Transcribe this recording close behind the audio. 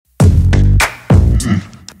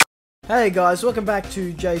Hey guys, welcome back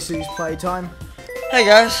to JC's Playtime. Hey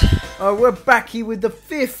guys. We're back here with the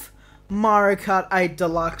 5th Mario Kart 8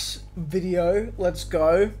 Deluxe video. Let's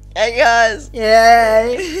go. Hey guys.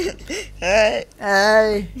 Yay! Hey.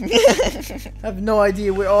 Hey! I have no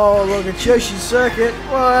idea where. Oh, look at Yoshi's Circuit.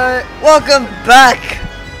 What? Welcome back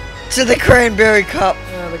to the Cranberry Cup.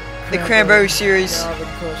 The Cranberry Series. Yeah, the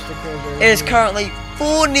Cranberry It is currently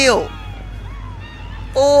 4-0.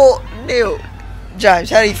 4-0. James,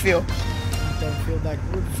 how do you feel? I don't feel that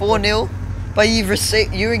good. 4-0, but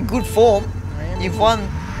you're in good form. You've won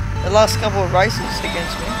the last couple of races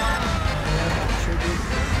against me.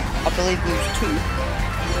 I believe it was 2.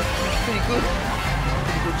 Pretty good.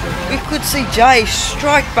 We could see Jay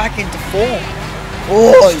strike back into form.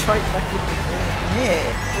 Oh, Strike back into form. yeah.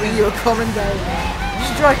 When you're commentating,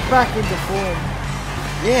 strike back into form.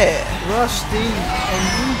 Yeah. Rusty and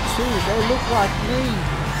you too, they look like me.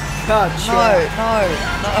 God, No.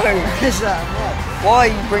 What is that? What?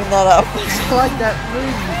 Why you bring that up? It's like that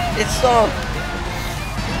movie. It's not.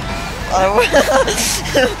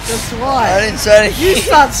 That's why. I didn't say You anything.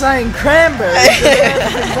 start saying cranberry,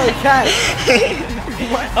 it's okay.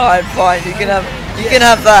 Alright, fine. You can have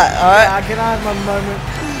that. Yeah, Alright. can I have my moment?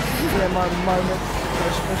 Yeah, my moment. My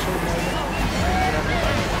special moment.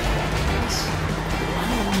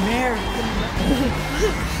 I'm American.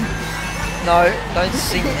 No, don't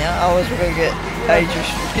sing now. I was gonna get dangerous.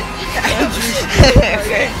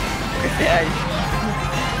 Okay. Yeah.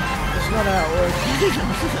 That's not how it works.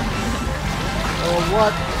 Oh, what?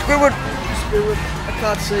 Squidward. Squidward. I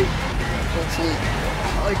can't see. Let's see.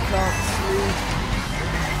 I can't see.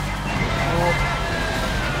 Oh.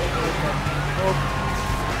 Oh.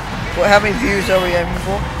 What? How many views are we aiming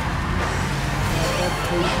for?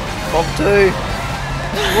 Top 2.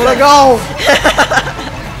 What a goal!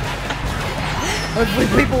 Hopefully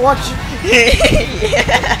people watch it.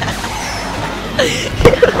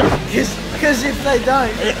 Because if they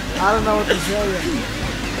don't, I don't know what to tell you.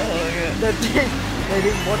 They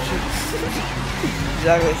didn't watch it.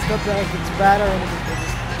 Exactly. It's not that if it's bad or anything, they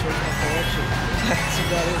just choose not to watch it. That's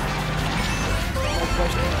about it. No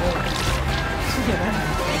question at all. You know?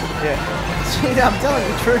 Yeah. See, I'm telling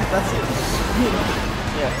you the truth, that's it.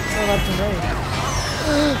 Yeah. It's not up to me.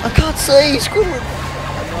 I can't see. Squidward.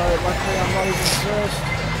 No, luckily I'm not even first.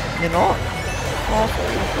 You're not? Oh, I thought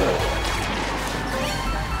you were first.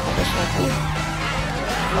 Oh, that's not good.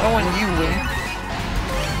 I don't want you to win.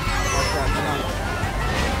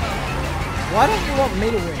 Why don't you want me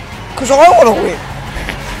to win? Because I want to win.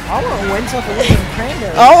 I want to win so I can win some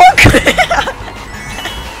cranberry. I want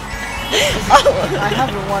I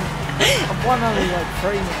haven't won. I've won only like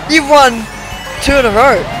 3 now. You've won 2 in a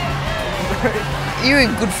row. You're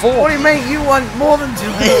in good form. What do you mean? You won more than 2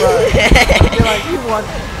 in a row? You're like, you won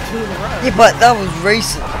 2 in a row. Yeah, but that was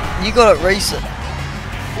recent. You got it recent.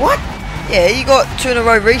 What? Yeah, you got 2 in a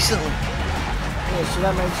row recently. Yeah, so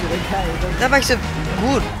that makes it okay. That makes it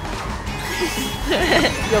good.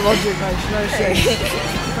 Your logic makes no sense.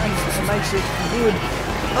 It makes it good.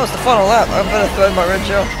 That was the final lap. I better throw my red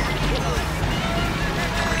gel.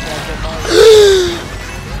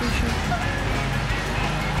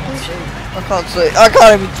 I can't see. I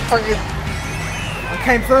can't even fucking. I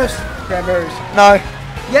came first. Cranberries. No.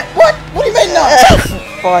 Yeah. What? What do you mean no?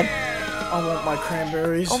 Fine. I want my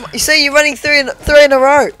cranberries. Oh, you see, you're running three in a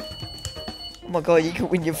row. Oh my god, you could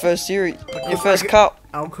win your first series, your first cup.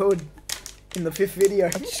 I could. In the 5th video.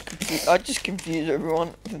 I just confused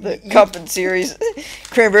everyone with the cup and series.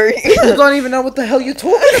 Cranberry. I don't even know what the hell you're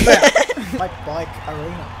talking about. Bike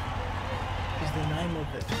Arena is the name of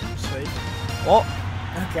it. See? What?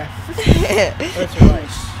 Okay. Let's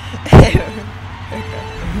race.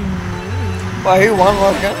 Why, who won,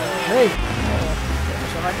 Roger? Me.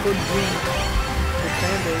 So I could win the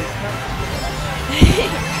cranberry cup.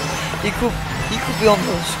 You could be on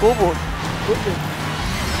the scoreboard. Could be.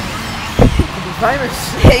 Could be famous.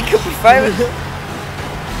 Yeah, you could be famous.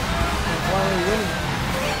 Why are we winning?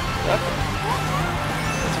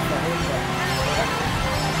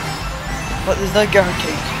 But there's no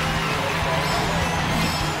guarantees.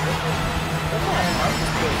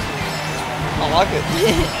 I like it.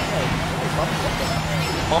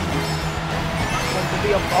 Bumpy. It's going to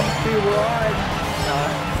be a bumpy ride. No,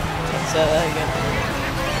 can't say that again.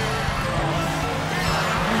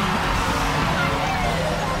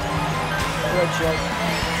 Red shirt.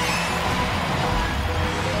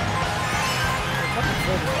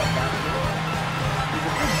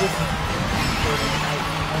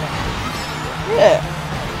 Yeah.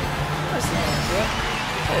 That's nice, yeah?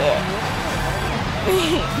 Yeah.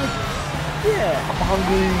 Yeah. I'm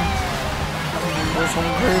hungry. I'm Or some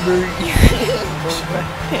cranberry.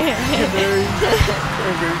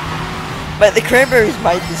 But the cranberries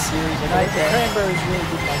made this series. Mate, the cranberries really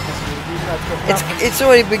did make this series. Even though it's got nothing. It's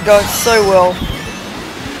already been going so well.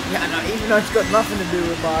 Yeah, no, even though it's got nothing to do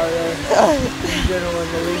with Mario in general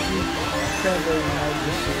and Luigi, cranberries made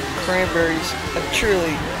this series. Cranberries have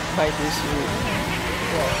truly made this series.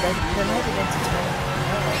 Yeah, they made it entertaining.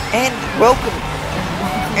 And welcome.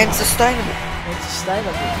 And sustainable. And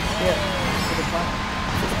sustainable. Yeah, for the planet.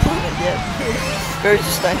 For the planet, yeah. Very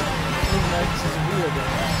sustainable. Even though this is a video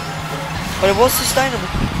game. But it was sustainable.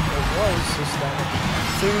 It was sustainable.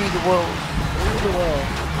 Through the world. Through the world.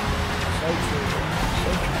 So true.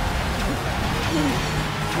 So true.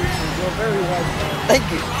 You're very wise, man. Thank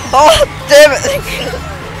you. Oh, damn it!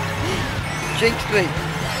 Jinxed me.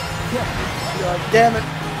 Yeah. You're like, damn it. I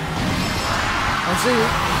see you.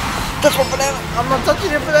 That's one banana. I'm not touching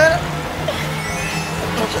your banana.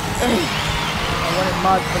 Touch it. I want it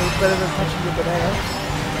mud, but it's better than touching your banana.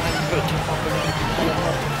 You've got to touch my banana.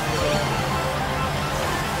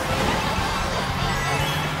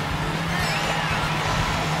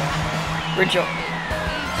 Good job.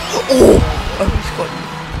 Oh, he's got you.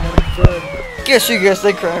 Guess who gets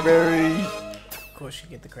the cranberry? Of course you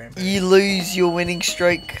get the cranberry. You lose your winning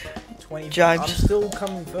streak, 20. James. I'm still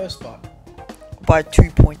coming first, but by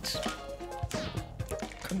 2 points.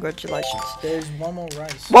 Congratulations. there's one more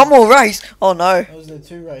race. One more race? Oh no. Those are the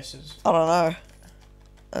 2 races. I don't know.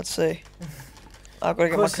 Let's see. I've got to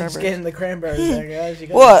get my Of course it's cranberry. getting the cranberries there, guys. You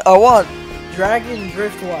got What? I won. Dragon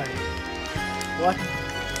Driftway. What?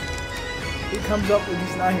 Who comes up with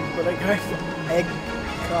his name? But it goes Egg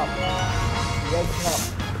Cup. The Egg Cup.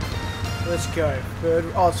 Let's go. Third.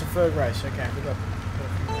 Oh, it's a third race. Okay, we got.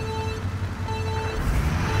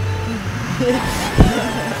 We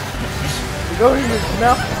got him with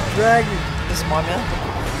mouth dragon. This is my mouth.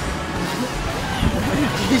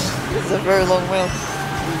 This is a very long mouth.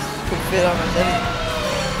 Could fit almost anything.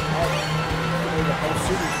 The whole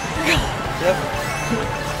city. Yep.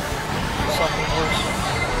 Something worse.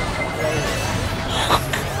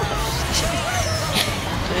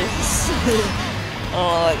 Jesus. I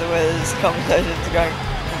don't like the way this conversation's going.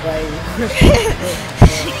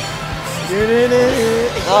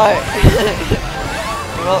 No.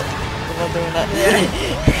 We're not doing that.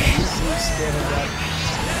 He's scared of that.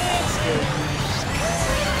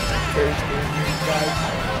 Very scary. Guys.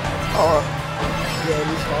 Oh. Yeah, it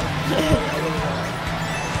is fun.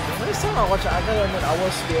 The first time I watched it, I gotta admit, I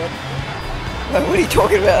was scared. Wait, what are you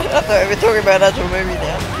talking about? I thought we were talking about an actual movie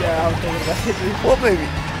now. Yeah, I was thinking about it. What movie?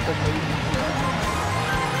 The movie.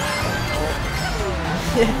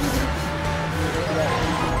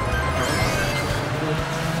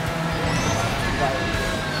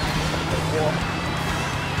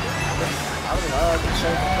 I don't know, I can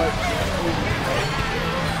show the quote.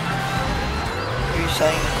 What are you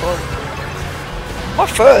saying? God. My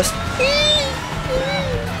first.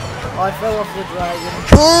 I fell off the dragon.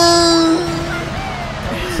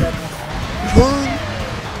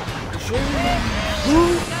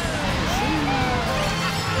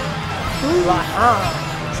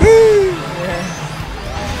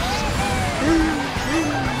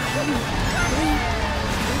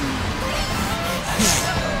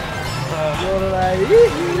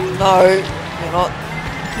 No, you're not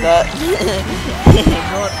that.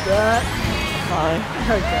 Not that. No.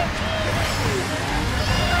 Okay.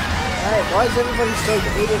 Hey, why is everybody so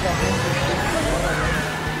good at that?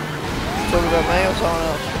 Talking about me or someone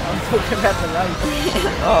else? I'm talking about the race.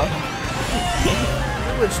 Oh.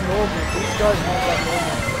 It's normal. These guys aren't that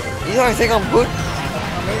normal. You don't think I'm good?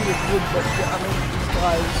 I mean, you're good, but I mean, these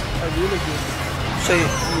guys are really good. So you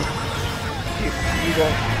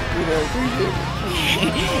don't.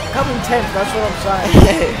 Coming 10th, that's what I'm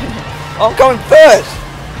saying. I'm coming first.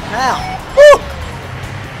 How? Look.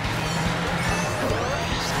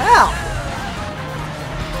 How?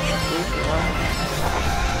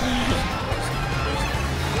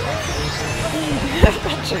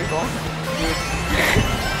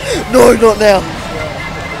 No, not now.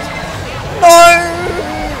 No.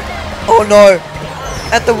 Oh no.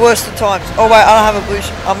 At the worst of times. Oh wait, I don't have a blue.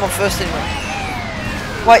 I'm on first anyway.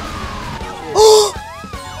 Wait.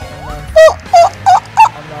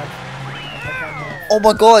 Oh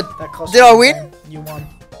my god. Did I win? You won.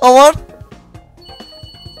 I won?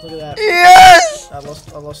 Look at that. Yes! I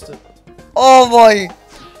lost it. Oh my.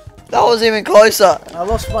 That was even closer. I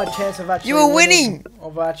lost my chance of actually You were winning.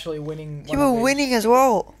 Of actually winning. You were winning as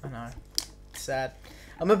well. I know. It's sad.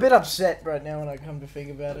 I'm a bit upset right now when I come to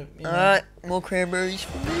think about it. You know? Alright, more cranberries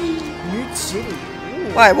for me. Mute City.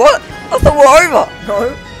 Ooh. Wait, what? I thought we were over.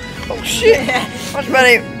 No. Oh shit. Much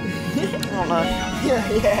better. Oh no. Yeah.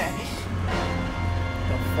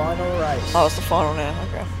 The final race. Oh, it's the final now.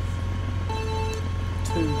 Okay.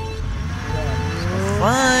 2, 1.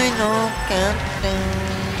 Final countdown.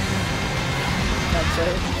 That's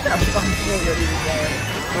it. I'm sure that he's going.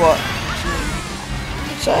 What?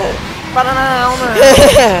 Say it. Banana.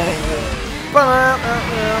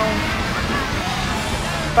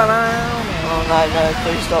 Oh no,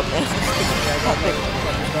 please stop now.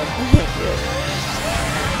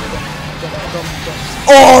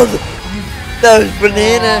 Oh, that was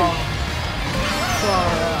banana.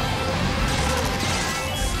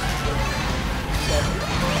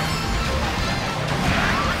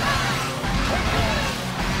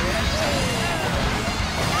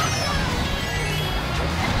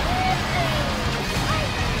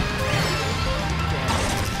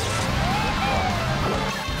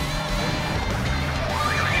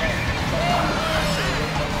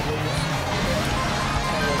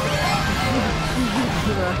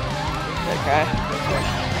 Okay.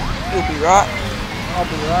 You'll be right. I'll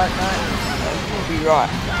be right, mate. You'll be right.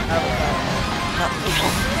 No,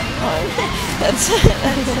 that's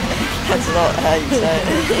not how you say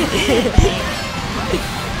it.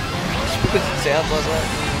 Just because it sounds like that.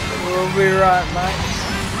 We'll be right, mate.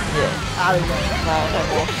 Yeah. Out of there. No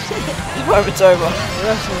more. This moment's over. The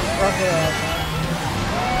rest of the fucking out,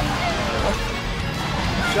 mate.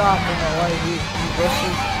 Sharp in the way you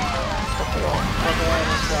wrestle.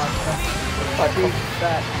 Like Big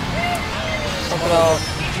fat.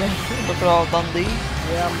 Crocodile Dundee.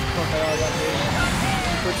 Yeah, I'm Crocodile Dundee.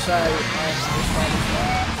 You could say I'm this one.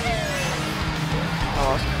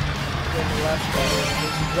 Oh. Then the last guy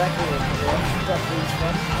is exactly what the last got these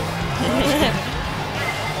one.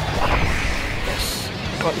 Yes.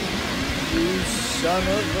 What? You son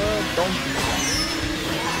of a donkey.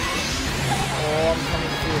 Oh, I'm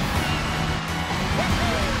coming through.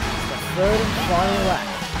 The third and final lap.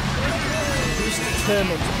 This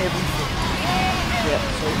determines everything. Yeah.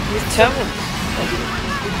 So It determines.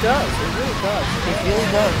 it does. It really does. It really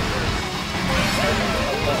does.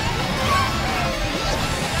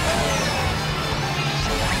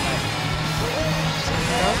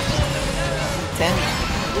 Ten.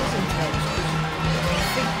 It is intense. I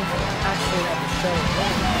think we can actually have a show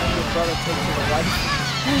when your brother takes it away.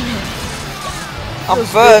 I'm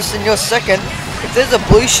first and you're second. If there's a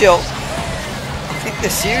blue shell, I think the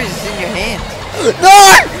series is in your hand. No!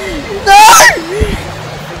 No!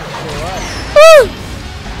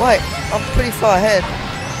 Wait, I'm pretty far ahead.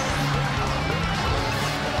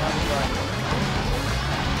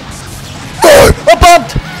 Oh, I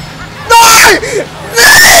bumped! No!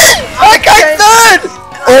 No! I came third!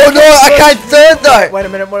 Oh no, I came third though! Wait a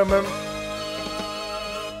minute.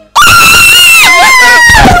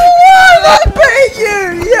 I beat you!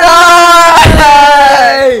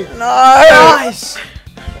 Yay! No!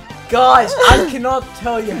 Guys, I cannot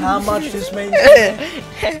tell you how much this means.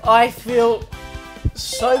 I feel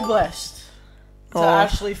so blessed to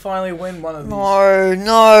actually finally win one of these.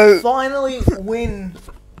 No. Finally win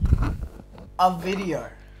a video.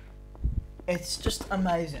 It's just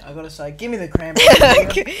amazing, I gotta say. Give me the cranberry.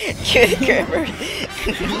 Give me the cranberry.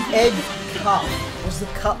 Egg cup was the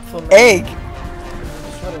cup for me. Egg?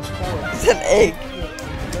 That's what it's called. It's an egg.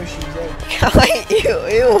 Yoshi's egg.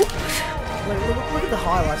 Ew. Look at the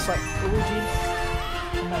highlights, like Luigi.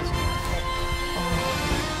 Amazing.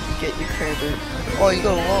 Get your cranberry. Oh, you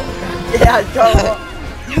got a lot. Yeah, I got a lot.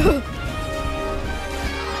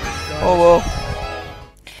 Oh well.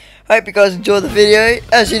 Hope you guys enjoyed the video.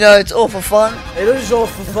 As you know, it's all for fun. It is all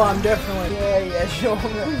for fun, definitely. Yeah, sure.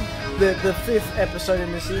 The 5th episode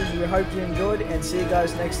in the series. We hope you enjoyed, and see you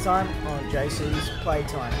guys next time on JC's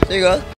Playtime. See you guys.